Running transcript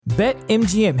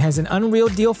BetMGM has an unreal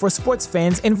deal for sports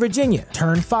fans in Virginia.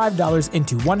 Turn $5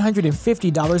 into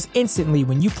 $150 instantly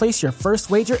when you place your first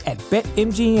wager at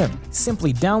BetMGM.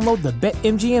 Simply download the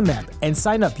BetMGM app and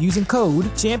sign up using code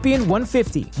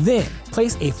Champion150. Then,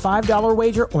 place a $5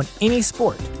 wager on any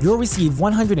sport. You'll receive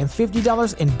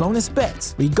 $150 in bonus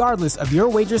bets, regardless of your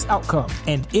wager's outcome.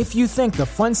 And if you think the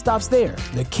fun stops there,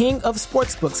 the King of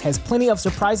Sportsbooks has plenty of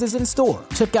surprises in store.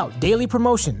 Check out daily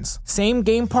promotions,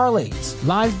 same-game parlays,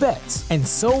 live bets, and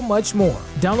so much more.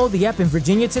 Download the app in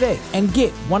Virginia today and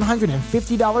get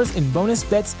 $150 in bonus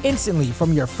bets instantly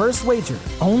from your first wager.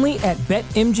 Only at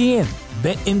BetMGM.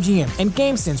 BetMGM and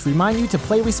GameSense remind you to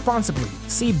play responsibly.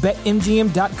 See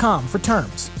BetMGM.com for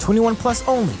terms. 21 plus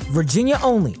only. Virginia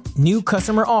only. New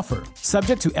customer offer.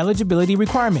 Subject to eligibility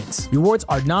requirements. Rewards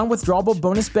are non-withdrawable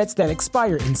bonus bets that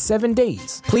expire in 7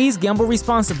 days. Please gamble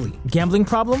responsibly. Gambling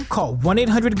problem? Call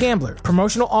 1-800-GAMBLER.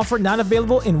 Promotional offer not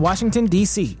available in Washington,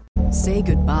 D.C. Say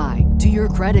goodbye to your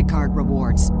credit card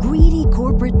rewards. Greedy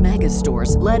corporate mega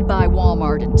stores, led by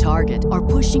Walmart and Target, are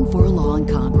pushing for a law in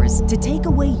Congress to take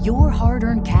away your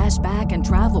hard-earned cash back and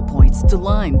travel points to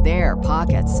line their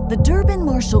pockets. The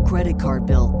Durbin-Marshall credit card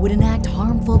bill would enact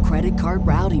harmful credit card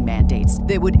routing mandates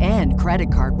that would end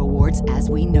credit card rewards as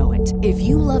we know it. If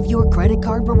you love your credit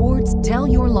card rewards, tell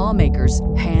your lawmakers,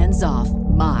 hands off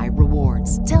my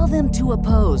rewards. Tell them to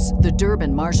oppose the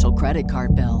Durbin-Marshall credit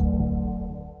card bill.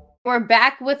 We're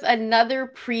back with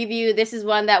another preview. This is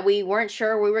one that we weren't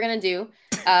sure we were going to do,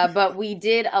 but we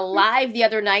did a live the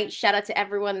other night. Shout out to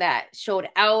everyone that showed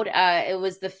out. It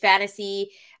was the fantasy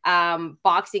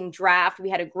boxing draft. We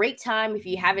had a great time. If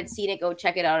you haven't seen it, go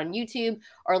check it out on YouTube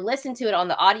or listen to it on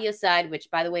the audio side,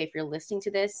 which, by the way, if you're listening to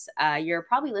this, you're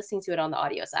probably listening to it on the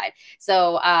audio side.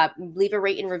 So leave a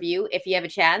rate and review if you have a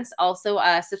chance. Also,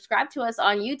 subscribe to us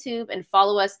on YouTube and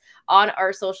follow us on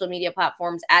our social media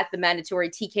platforms at The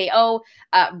Mandatory TKO.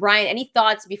 Brian, any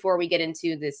thoughts before we get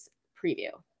into this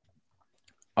preview?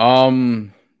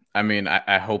 I mean,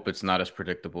 I hope it's not as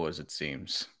predictable as it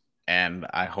seems. And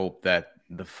I hope that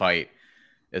the fight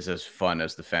is as fun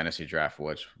as the fantasy draft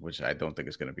was, which I don't think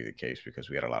is going to be the case because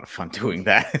we had a lot of fun doing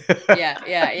that.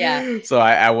 Yeah. So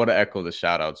I want to echo the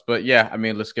shout outs. But yeah, I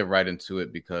mean, let's get right into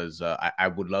it because I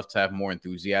would love to have more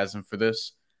enthusiasm for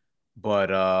this. But,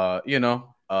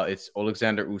 it's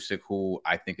Oleksandr Usyk, who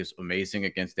I think is amazing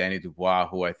against Danny Dubois,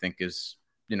 who I think is,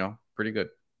 pretty good.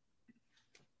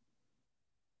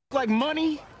 Like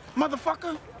money,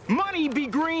 motherfucker. Money be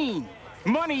green.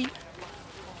 Money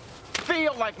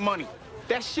feel like money.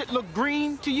 That shit look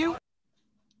green to you?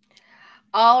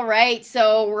 All right,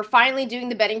 so we're finally doing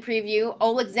the betting preview.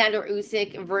 Oleksandr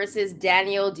Usyk versus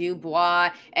Daniel Dubois.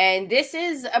 And this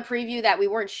is a preview that we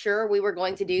weren't sure we were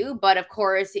going to do. But of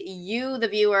course, you, the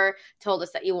viewer, told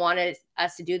us that you wanted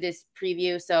us to do this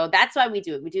preview. So that's why we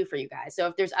do it. We do it for you guys. So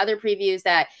if there's other previews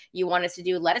that you want us to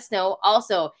do, let us know.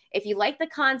 Also, if you like the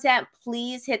content,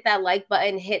 please hit that like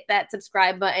button, hit that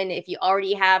subscribe button. If you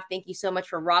already have, thank you so much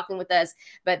for rocking with us.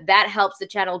 But that helps the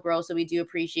channel grow. So we do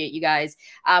appreciate you guys.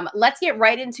 Let's get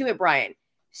right into it, Brian.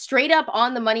 Straight up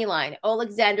on the money line,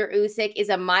 Oleksandr Usyk is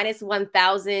a minus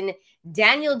 1,000.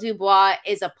 Daniel Dubois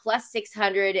is a plus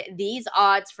 600. These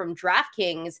odds from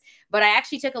DraftKings, but I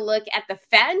actually took a look at the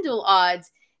FanDuel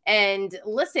odds, and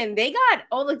listen, they got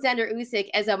Oleksandr Usyk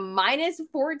as a minus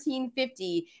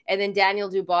 1,450, and then Daniel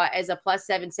Dubois as a plus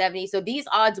 770. So these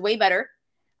odds way better.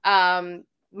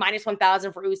 Minus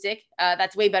 1,000 for Usyk.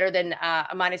 That's way better than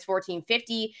a minus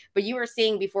 1,450. But you were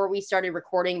saying before we started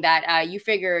recording that you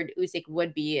figured Usyk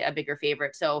would be a bigger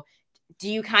favorite. So do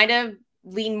you kind of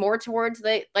lean more towards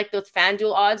those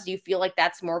FanDuel odds? Do you feel like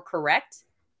that's more correct?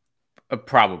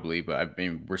 Probably, but I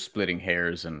mean, we're splitting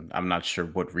hairs, and I'm not sure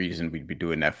what reason we'd be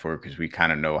doing that for because we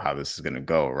kind of know how this is going to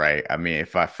go, right? I mean,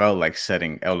 if I felt like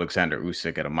setting Oleksandr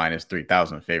Usyk at a minus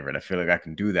 3,000 favorite, I feel like I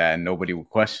can do that and nobody will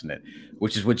question it,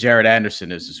 which is what Jared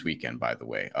Anderson is this weekend, by the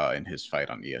way, in his fight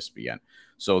on ESPN.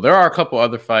 So there are a couple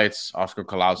other fights, Oscar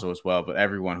Collazo as well, but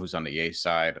everyone who's on the A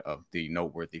side of the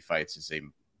noteworthy fights is a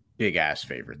big ass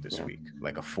favorite this week,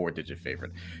 like a 4-digit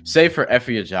favorite, save for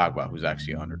Efe Ajagba, who's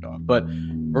actually an underdog. But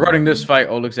regarding this fight,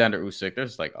 Oleksandr Usyk,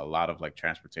 there's like a lot of like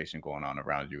transportation going on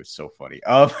around you. It's so funny.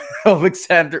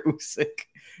 Oleksandr Usyk,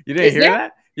 you didn't hear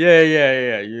that? Yeah.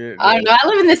 No, I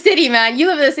live in the city, man. You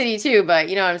live in the city too, but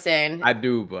you know what I'm saying. I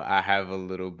do, but I have a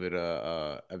little bit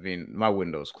of I mean, my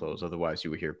window's closed. Otherwise, you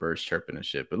would hear birds chirping and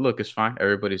shit. But look, it's fine.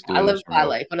 Everybody's doing. I live by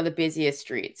like one of the busiest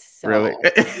streets. So, really?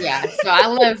 Yeah. So I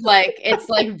live like it's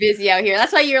like busy out here.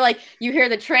 That's why you're like you hear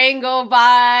the train go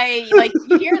by. Like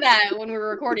you hear that when we're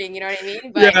recording. You know what I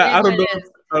mean? But yeah, I don't know.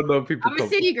 I don't know if people I'm a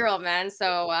city girl, man.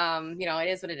 So, it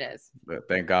is what it is. But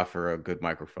thank God for good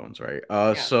microphones, right?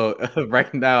 Yeah. So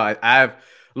right now I have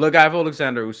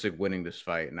Oleksandr Usyk winning this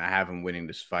fight, and I have him winning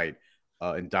this fight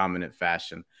in dominant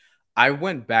fashion. I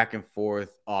went back and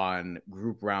forth on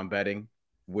group round betting,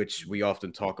 which we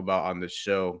often talk about on this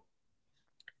show.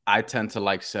 I tend to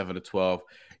like 7-12.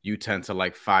 You tend to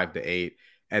like 5-8,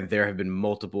 and there have been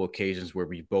multiple occasions where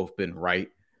we've both been right.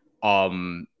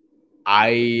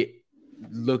 I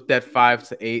looked at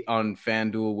 5-8 on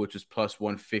FanDuel, which was plus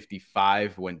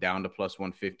 155, went down to plus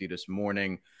 150 this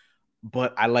morning.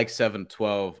 But I like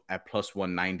 7-12 at plus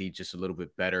 190, just a little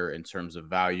bit better in terms of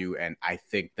value. And I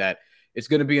think that it's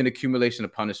going to be an accumulation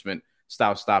of punishment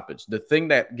style stoppage. The thing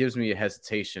that gives me a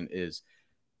hesitation is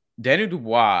Daniel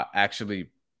Dubois actually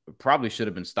probably should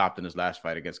have been stopped in his last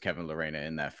fight against Kevin Lerena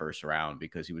in that first round,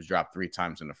 because he was dropped 3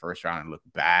 times in the first round and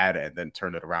looked bad, and then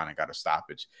turned it around and got a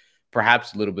stoppage.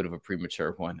 Perhaps a little bit of a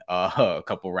premature one a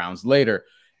couple rounds later.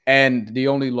 And the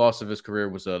only loss of his career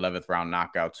was an 11th round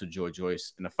knockout to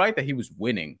Joyce in a fight that he was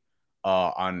winning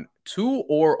on 2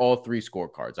 or all 3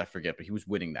 scorecards. I forget, but he was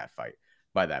winning that fight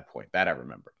by that point. That I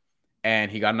remember. And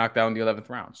he got knocked down in the 11th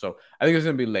round. So I think it's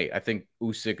going to be late. I think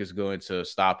Usyk is going to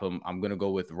stop him. I'm going to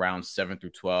go with rounds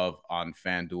 7-12 on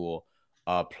FanDuel,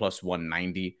 plus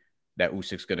 190. That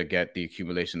Usyk's going to get the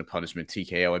accumulation of punishment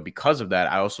TKO. And because of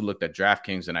that, I also looked at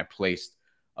DraftKings and I placed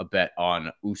a bet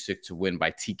on Usyk to win by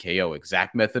TKO,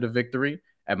 exact method of victory,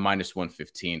 at minus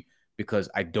 115, because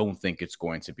I don't think it's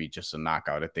going to be just a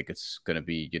knockout. I think it's going to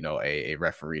be, a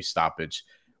referee stoppage,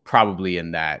 probably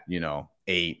in that,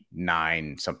 8,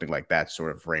 9, something like that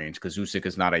sort of range, because Usyk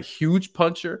is not a huge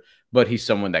puncher, but he's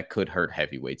someone that could hurt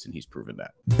heavyweights, and he's proven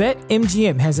that.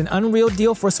 BetMGM has an unreal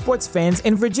deal for sports fans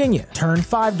in Virginia. Turn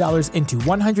 $5 into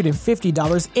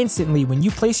 $150 instantly when you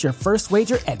place your first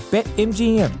wager at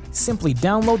BetMGM. Simply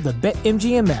download the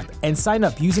BetMGM app and sign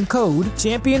up using code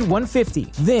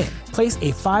Champion150. Then, place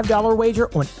a $5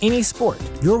 wager on any sport.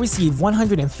 You'll receive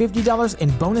 $150 in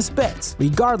bonus bets,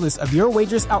 regardless of your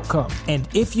wager's outcome. And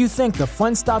if you think the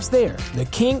fun stops there, the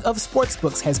king of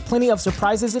sportsbooks has plenty of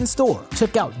surprises in store.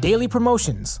 Check out daily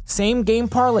promotions, same-game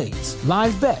parlays,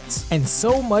 live bets, and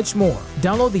so much more.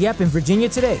 Download the app in Virginia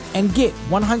today and get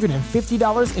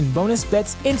 $150 in bonus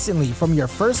bets instantly from your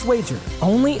first wager.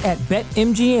 Only at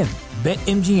BetMGM.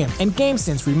 BetMGM and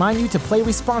GameSense remind you to play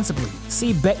responsibly.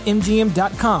 See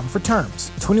BetMGM.com for terms.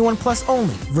 21 plus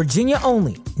only. Virginia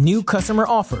only. New customer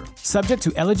offer. Subject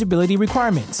to eligibility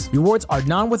requirements. Rewards are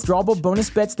non-withdrawable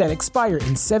bonus bets that expire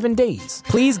in 7 days.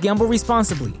 Please gamble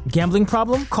responsibly. Gambling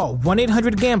problem? Call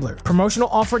 1-800-GAMBLER. Promotional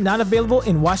offer not available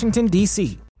in Washington,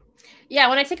 D.C. Yeah,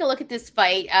 when I take a look at this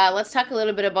fight, let's talk a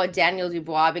little bit about Daniel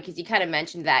Dubois, because you kind of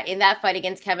mentioned that. In that fight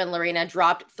against Kevin Lerena,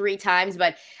 dropped 3 times,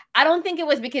 but I don't think it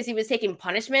was because he was taking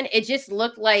punishment. It just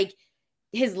looked like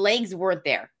his legs weren't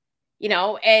there,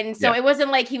 And so It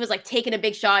wasn't like he was like taking a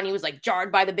big shot and he was like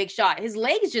jarred by the big shot. His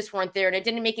legs just weren't there and it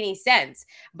didn't make any sense.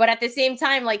 But at the same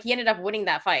time, like, he ended up winning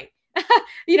that fight.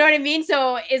 You know what I mean?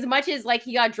 So as much as like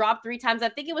he got dropped 3 times, I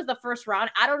think it was the first round.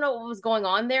 I don't know what was going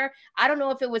on there. I don't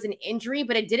know if it was an injury,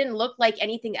 but it didn't look like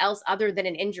anything else other than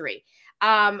an injury.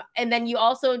 And then you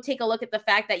also take a look at the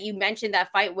fact that you mentioned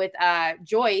that fight with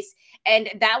Joyce, and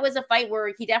that was a fight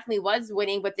where he definitely was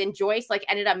winning, but then Joyce like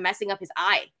ended up messing up his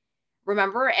eye.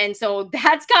 Remember? And so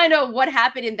that's kind of what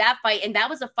happened in that fight. And that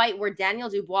was a fight where Daniel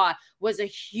Dubois was a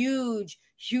huge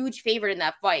favorite in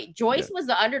that fight. Joyce was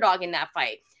the underdog in that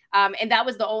fight. And that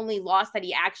was the only loss that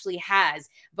he actually has.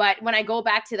 But when I go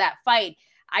back to that fight,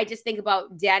 I just think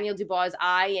about Daniel Dubois'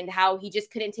 eye and how he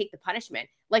just couldn't take the punishment.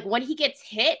 Like, when he gets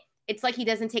hit, it's like he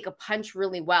doesn't take a punch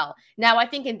really well. Now, I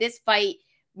think in this fight,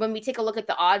 when we take a look at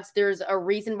the odds, there's a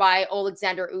reason why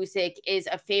Oleksandr Usyk is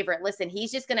a favorite. Listen,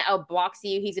 he's just going to outbox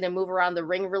you. He's going to move around the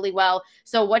ring really well.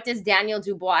 So what does Daniel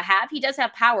Dubois have? He does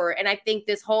have power. And I think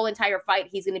this whole entire fight,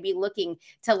 he's going to be looking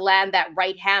to land that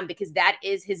right hand, because that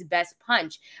is his best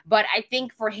punch. But I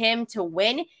think for him to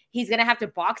win, he's going to have to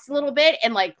box a little bit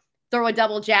and like throw a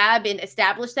double jab and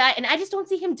establish that. And I just don't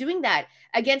see him doing that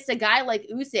against a guy like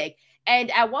Usyk. And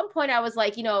at one point I was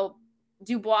like,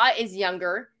 Dubois is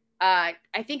younger. I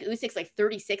think Usyk's like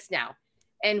 36 now.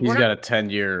 And he's got a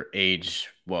 10-year age,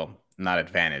 well, not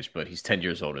advantage, but he's 10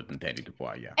 years older than Danny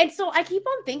Dubois, yeah. And so I keep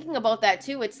on thinking about that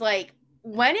too. It's like,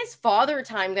 when is father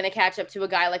time going to catch up to a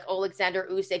guy like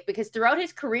Oleksandr Usyk? Because throughout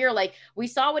his career, like we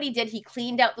saw what he did. He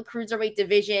cleaned out the cruiserweight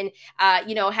division,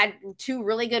 had 2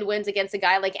 really good wins against a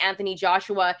guy like Anthony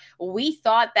Joshua. We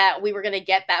thought that we were going to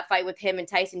get that fight with him and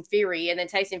Tyson Fury. And then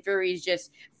Tyson Fury is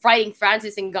just fighting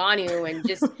Francis Ngannou and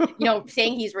just,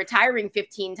 saying he's retiring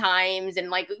 15 times.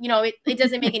 And it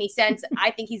doesn't make any sense.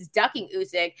 I think he's ducking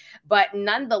Usyk, but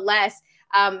nonetheless,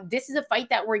 this is a fight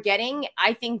that we're getting.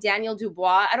 I think Daniel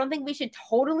Dubois, I don't think we should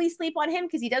totally sleep on him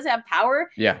because he does have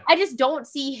power. Yeah. I just don't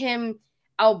see him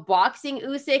outboxing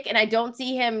Usyk, and I don't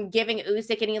see him giving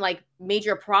Usyk any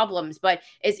major problems. But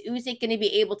is Usyk going to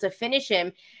be able to finish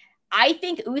him? I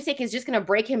think Usyk is just going to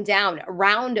break him down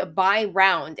round by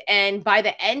round. And by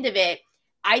the end of it,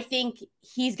 I think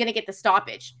he's going to get the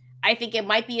stoppage. I think it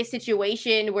might be a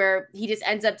situation where he just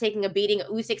ends up taking a beating.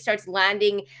 Usyk starts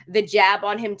landing the jab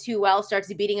on him too well,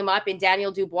 starts beating him up, and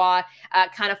Daniel Dubois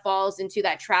kind of falls into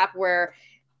that trap where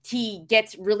he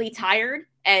gets really tired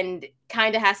and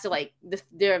kind of has to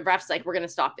the ref's we're going to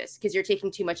stop this because you're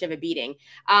taking too much of a beating.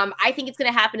 I think it's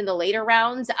going to happen in the later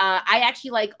rounds. I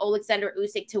actually like Oleksandr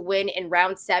Usyk to win in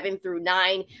round 7 through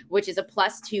 9, which is a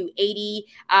plus 280.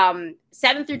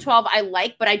 7 through 12 I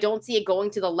like, but I don't see it going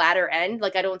to the latter end.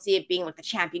 I don't see it being the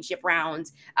championship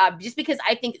rounds, just because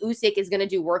I think Usyk is going to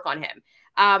do work on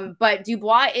him. But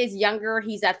Dubois is younger.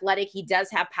 He's athletic. He does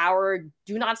have power.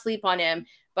 Do not sleep on him.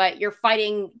 But you're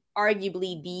fighting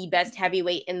arguably the best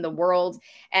heavyweight in the world.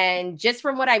 And just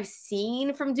from what I've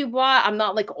seen from Dubois, I'm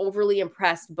not overly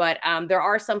impressed, but there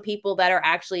are some people that are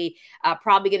actually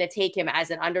probably going to take him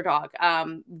as an underdog.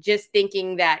 Just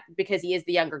thinking that because he is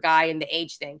the younger guy and the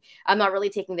age thing, I'm not really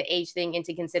taking the age thing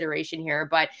into consideration here,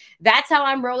 but that's how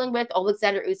I'm rolling with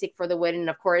Oleksandr Usyk for the win. And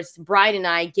of course, Brian and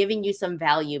I giving you some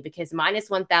value because minus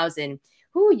 1,000,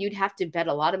 you'd have to bet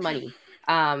a lot of money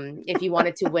if you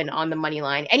wanted to win on the money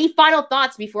line. Any final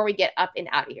thoughts before we get up and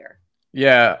out of here?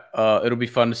 Yeah, it'll be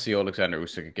fun to see Oleksandr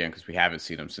Usyk again because we haven't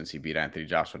seen him since he beat Anthony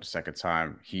Joshua the second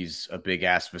time. He's a big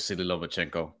ass Vasily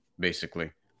Lomachenko,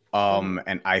 basically.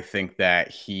 And I think that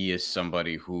he is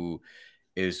somebody who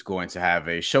is going to have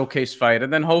a showcase fight,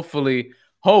 and then hopefully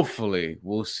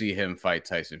we'll see him fight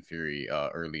Tyson Fury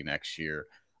early next year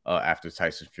after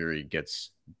Tyson Fury gets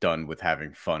done with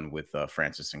having fun with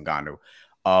Francis Ngannou.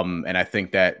 And I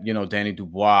think that, Danny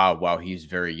Dubois, while he's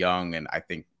very young, and I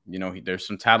think, there's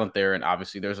some talent there, and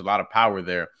obviously there's a lot of power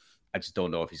there. I just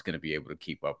don't know if he's going to be able to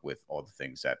keep up with all the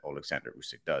things that Oleksandr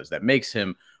Usyk does. That makes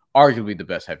him arguably the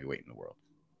best heavyweight in the world.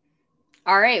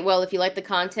 All right. Well, if you like the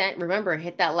content, remember,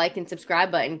 hit that like and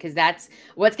subscribe button because that's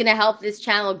what's going to help this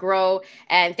channel grow.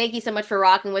 And thank you so much for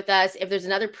rocking with us. If there's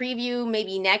another preview,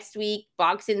 maybe next week,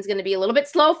 boxing's going to be a little bit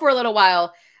slow for a little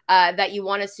while, that you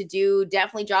want us to do,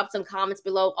 definitely drop some comments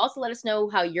below. Also, let us know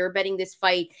how you're betting this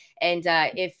fight and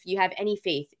if you have any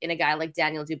faith in a guy like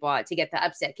Daniel Dubois to get the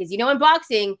upset. Because, in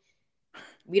boxing,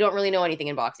 we don't really know anything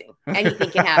in boxing.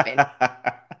 Anything can happen.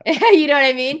 You know what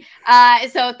I mean?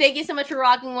 So thank you so much for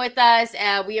rocking with us.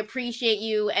 We appreciate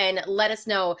you, and let us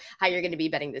know how you're going to be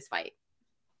betting this fight.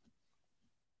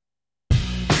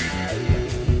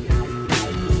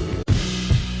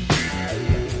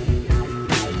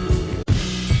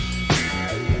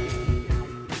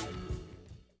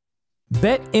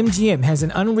 BetMGM has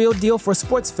an unreal deal for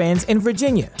sports fans in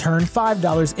Virginia. Turn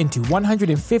 $5 into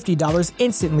 $150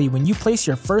 instantly when you place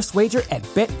your first wager at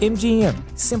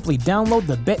BetMGM. Simply download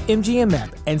the BetMGM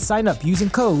app and sign up using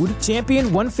code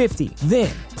Champion150. Then,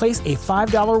 place a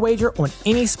 $5 wager on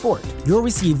any sport. You'll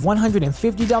receive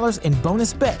 $150 in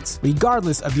bonus bets,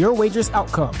 regardless of your wager's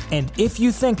outcome. And if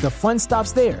you think the fun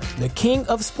stops there, the king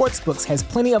of sportsbooks has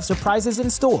plenty of surprises in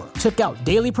store. Check out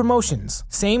daily promotions,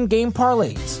 same-game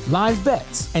parlays, live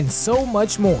bets, and so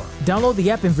much more. Download the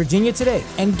app in Virginia today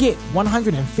and get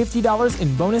 $150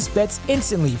 in bonus bets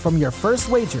instantly from your first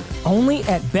wager. Only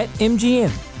at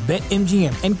BetMGM.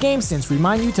 BetMGM and GameSense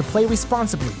remind you to play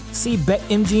responsibly. See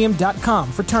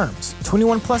BetMGM.com for terms.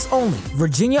 21 plus only.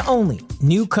 Virginia only.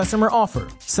 New customer offer.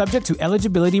 Subject to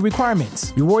eligibility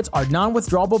requirements. Rewards are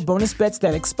non-withdrawable bonus bets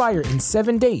that expire in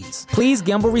 7 days. Please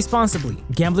gamble responsibly.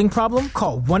 Gambling problem?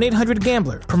 Call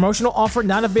 1-800-GAMBLER. Promotional offer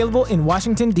not available in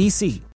Washington, D.C.